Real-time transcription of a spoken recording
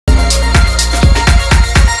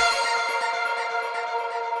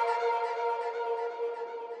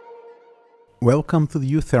Welcome to the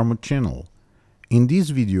U-Thermo channel. In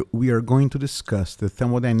this video, we are going to discuss the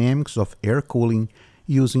thermodynamics of air cooling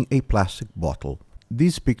using a plastic bottle.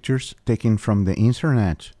 These pictures, taken from the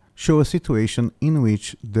internet, show a situation in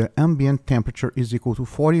which the ambient temperature is equal to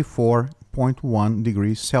 44.1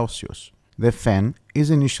 degrees Celsius. The fan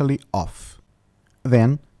is initially off.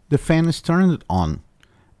 Then, the fan is turned on,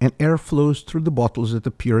 and air flows through the bottles that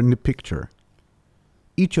appear in the picture.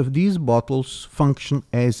 Each of these bottles function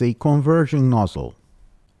as a converging nozzle.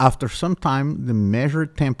 After some time, the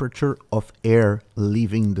measured temperature of air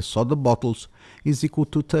leaving the soda bottles is equal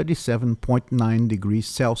to 37.9 degrees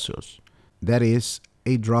Celsius. That is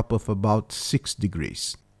a drop of about 6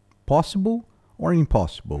 degrees. Possible or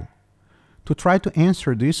impossible? To try to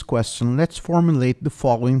answer this question, let's formulate the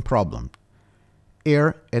following problem.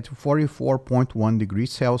 Air at 44.1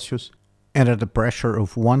 degrees Celsius and at a pressure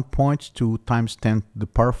of 1.2 times 10 to the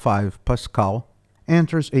power 5 Pascal,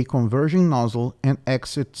 enters a converging nozzle and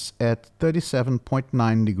exits at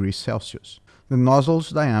 37.9 degrees Celsius. The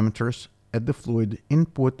nozzle's diameters at the fluid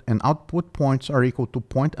input and output points are equal to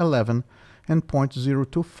 0.11 and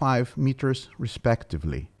 0.025 meters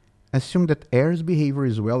respectively. Assume that air's behavior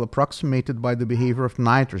is well approximated by the behavior of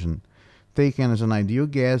nitrogen, taken as an ideal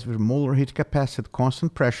gas with molar heat capacity at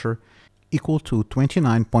constant pressure equal to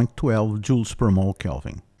 29.12 joules per mole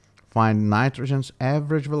Kelvin. Find nitrogen's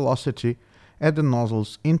average velocity at the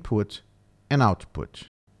nozzle's input and output.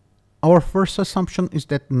 Our first assumption is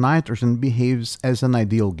that nitrogen behaves as an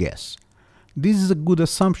ideal gas. This is a good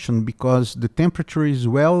assumption because the temperature is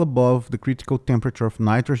well above the critical temperature of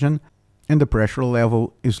nitrogen and the pressure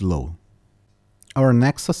level is low. Our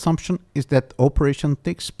next assumption is that operation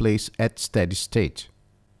takes place at steady state.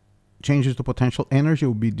 Changes to potential energy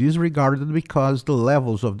will be disregarded because the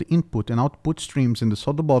levels of the input and output streams in the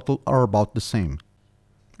soda bottle are about the same.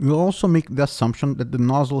 We will also make the assumption that the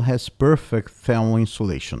nozzle has perfect thermal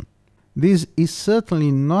insulation. This is certainly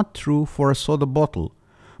not true for a soda bottle,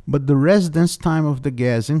 but the residence time of the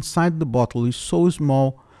gas inside the bottle is so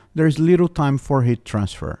small there is little time for heat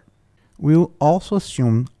transfer. We will also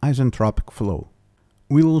assume isentropic flow.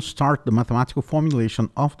 We will start the mathematical formulation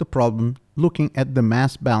of the problem looking at the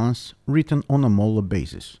mass balance written on a molar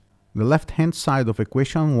basis. The left-hand side of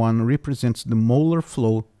equation 1 represents the molar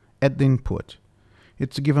flow at the input.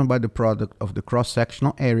 It's given by the product of the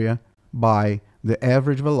cross-sectional area by the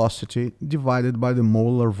average velocity divided by the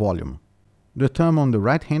molar volume. The term on the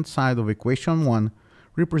right-hand side of equation 1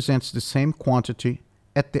 represents the same quantity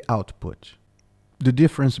at the output. The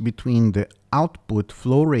difference between the output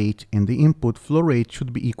flow rate and the input flow rate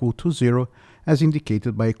should be equal to 0 as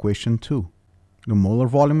indicated by equation 2. The molar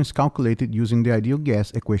volume is calculated using the ideal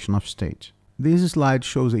gas equation of state. This slide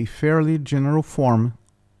shows a fairly general form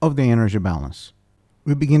of the energy balance.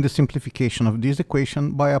 We begin the simplification of this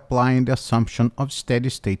equation by applying the assumption of steady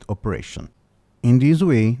state operation. In this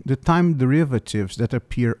way, the time derivatives that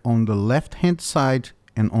appear on the left-hand side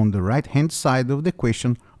and on the right-hand side of the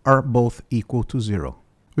equation are both equal to 0.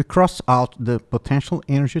 We cross out the potential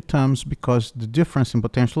energy terms because the difference in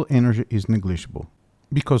potential energy is negligible.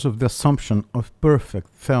 Because of the assumption of perfect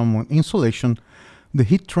thermal insulation, the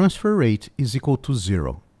heat transfer rate is equal to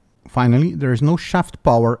 0. Finally, there is no shaft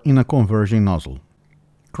power in a converging nozzle.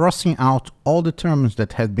 Crossing out all the terms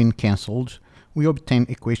that had been cancelled, we obtain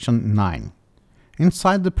equation 9.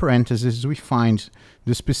 Inside the parentheses, we find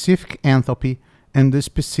the specific enthalpy and the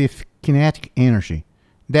specific kinetic energy,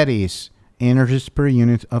 that is, energies per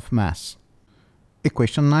unit of mass.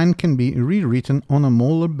 Equation 9 can be rewritten on a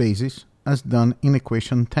molar basis as done in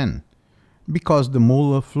equation 10. Because the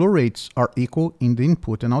molar flow rates are equal in the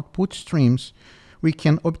input and output streams, we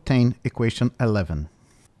can obtain equation 11.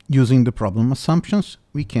 Using the problem assumptions,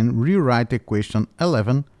 we can rewrite equation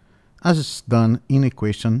 11 as is done in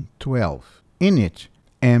equation 12. In it,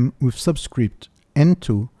 m with subscript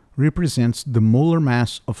n2 represents the molar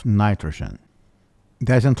mass of nitrogen.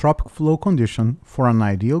 The isentropic flow condition for an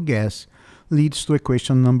ideal gas leads to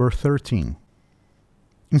equation number 13.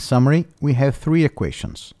 In summary, we have three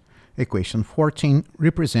equations. Equation 14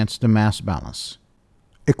 represents the mass balance.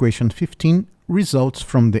 Equation 15 results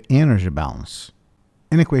from the energy balance.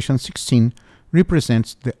 And equation 16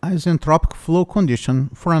 represents the isentropic flow condition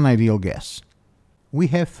for an ideal gas. We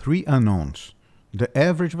have three unknowns: the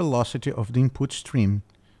average velocity of the input stream,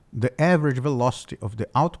 the average velocity of the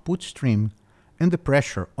output stream, and the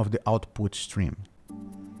pressure of the output stream.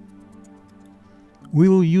 We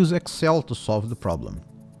will use Excel to solve the problem.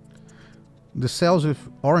 The cells with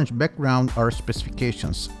orange background are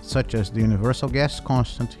specifications, such as the universal gas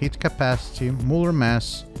constant, heat capacity, molar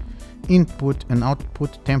mass, input and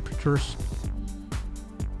output temperatures,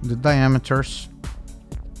 the diameters,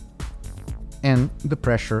 and the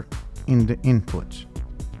pressure in the input.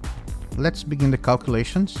 Let's begin the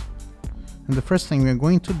calculations. And the first thing we're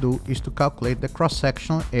going to do is to calculate the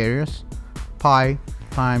cross-sectional areas, pi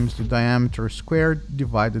times the diameter squared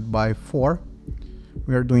divided by 4.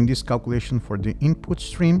 We are doing this calculation for the input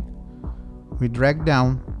stream. We drag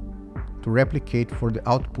down to replicate for the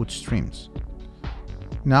output streams.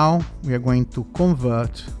 Now we are going to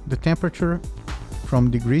convert the temperature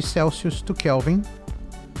from degrees Celsius to Kelvin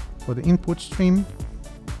for the input stream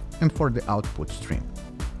and for the output stream.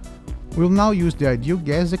 We'll now use the ideal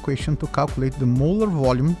gas equation to calculate the molar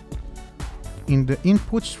volume in the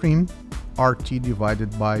input stream, RT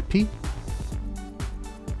divided by P,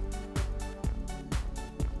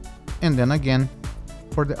 and then again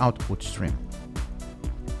for the output stream.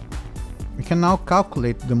 We can now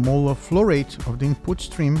calculate the molar flow rate of the input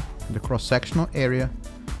stream, the cross-sectional area,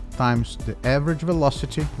 times the average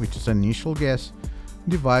velocity, which is initial gas,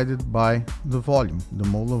 divided by the volume, the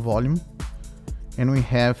molar volume, and we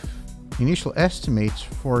have initial estimates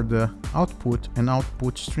for the output and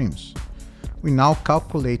output streams. We now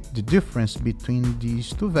calculate the difference between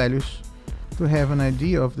these two values to have an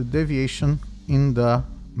idea of the deviation in the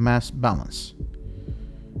mass balance.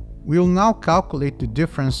 We'll now calculate the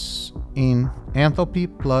difference in enthalpy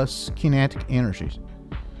plus kinetic energy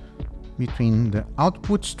between the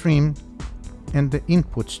output stream and the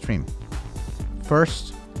input stream.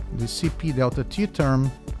 First, the Cp delta T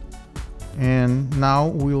term, and now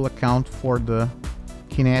we'll account for the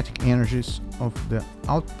kinetic energies of the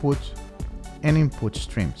output and input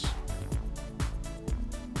streams.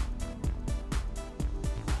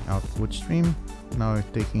 Output stream, now we're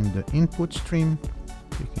taking the input stream,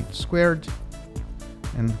 taking it squared,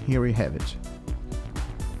 and here we have it.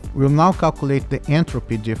 We'll now calculate the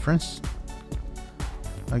entropy difference.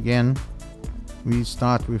 Again, we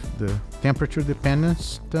start with the temperature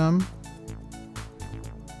dependence term,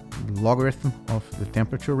 logarithm of the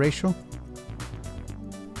temperature ratio,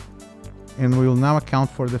 and we will now account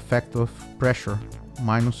for the effect of pressure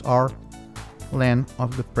minus R ln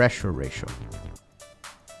of the pressure ratio.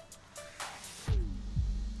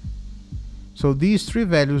 So these three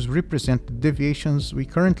values represent the deviations we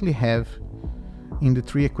currently have in the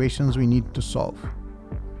three equations we need to solve.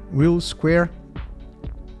 We'll square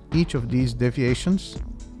each of these deviations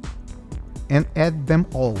and add them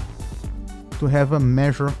all to have a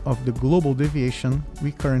measure of the global deviation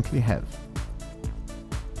we currently have.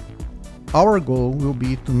 Our goal will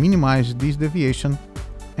be to minimize this deviation,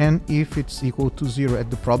 and if it's equal to 0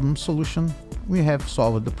 at the problem solution, we have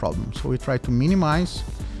solved the problem. So we try to minimize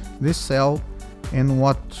this cell, and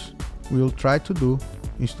what we'll try to do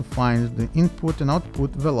is to find the input and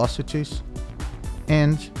output velocities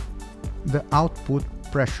and the output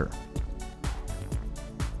pressure.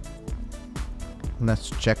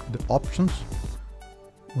 Let's check the options.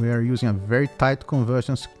 We are using a very tight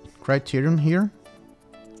convergence criterion here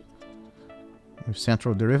with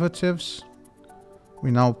central derivatives.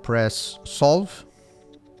 We now press solve.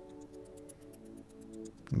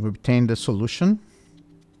 We obtain the solution.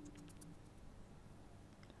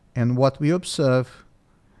 And what we observe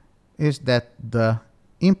is that the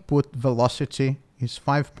input velocity is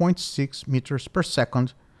 5.6 meters per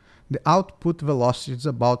second. The output velocity is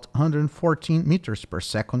about 114 meters per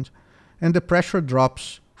second, and the pressure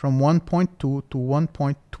drops from 1.2 to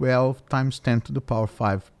 1.12 times 10 to the power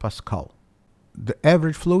 5 Pascal. The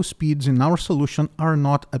average flow speeds in our solution are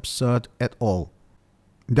not absurd at all.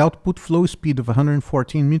 The output flow speed of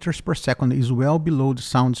 114 meters per second is well below the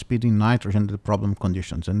sound speed in nitrogen under the problem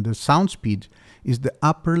conditions, and the sound speed is the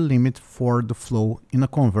upper limit for the flow in a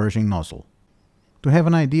converging nozzle. To have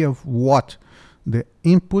an idea of what the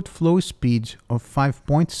input flow speed of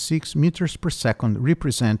 5.6 meters per second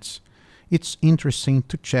represents, it's interesting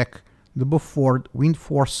to check the Beaufort wind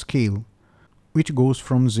force scale, which goes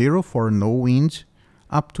from 0 for no wind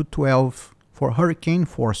up to 12 for hurricane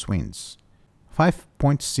force winds.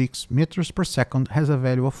 5.6 meters per second has a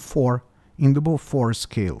value of 4 in the Beaufort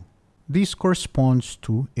scale. This corresponds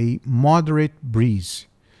to a moderate breeze,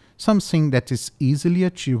 something that is easily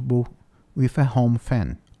achievable with a home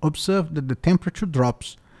fan. Observe that the temperature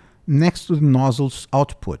drops next to the nozzle's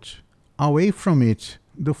output. Away from it,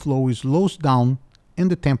 the flow slows down and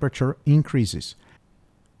the temperature increases.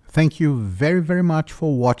 Thank you very much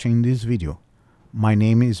for watching this video. My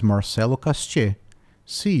name is Marcelo Castier.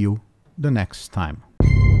 See you the next time.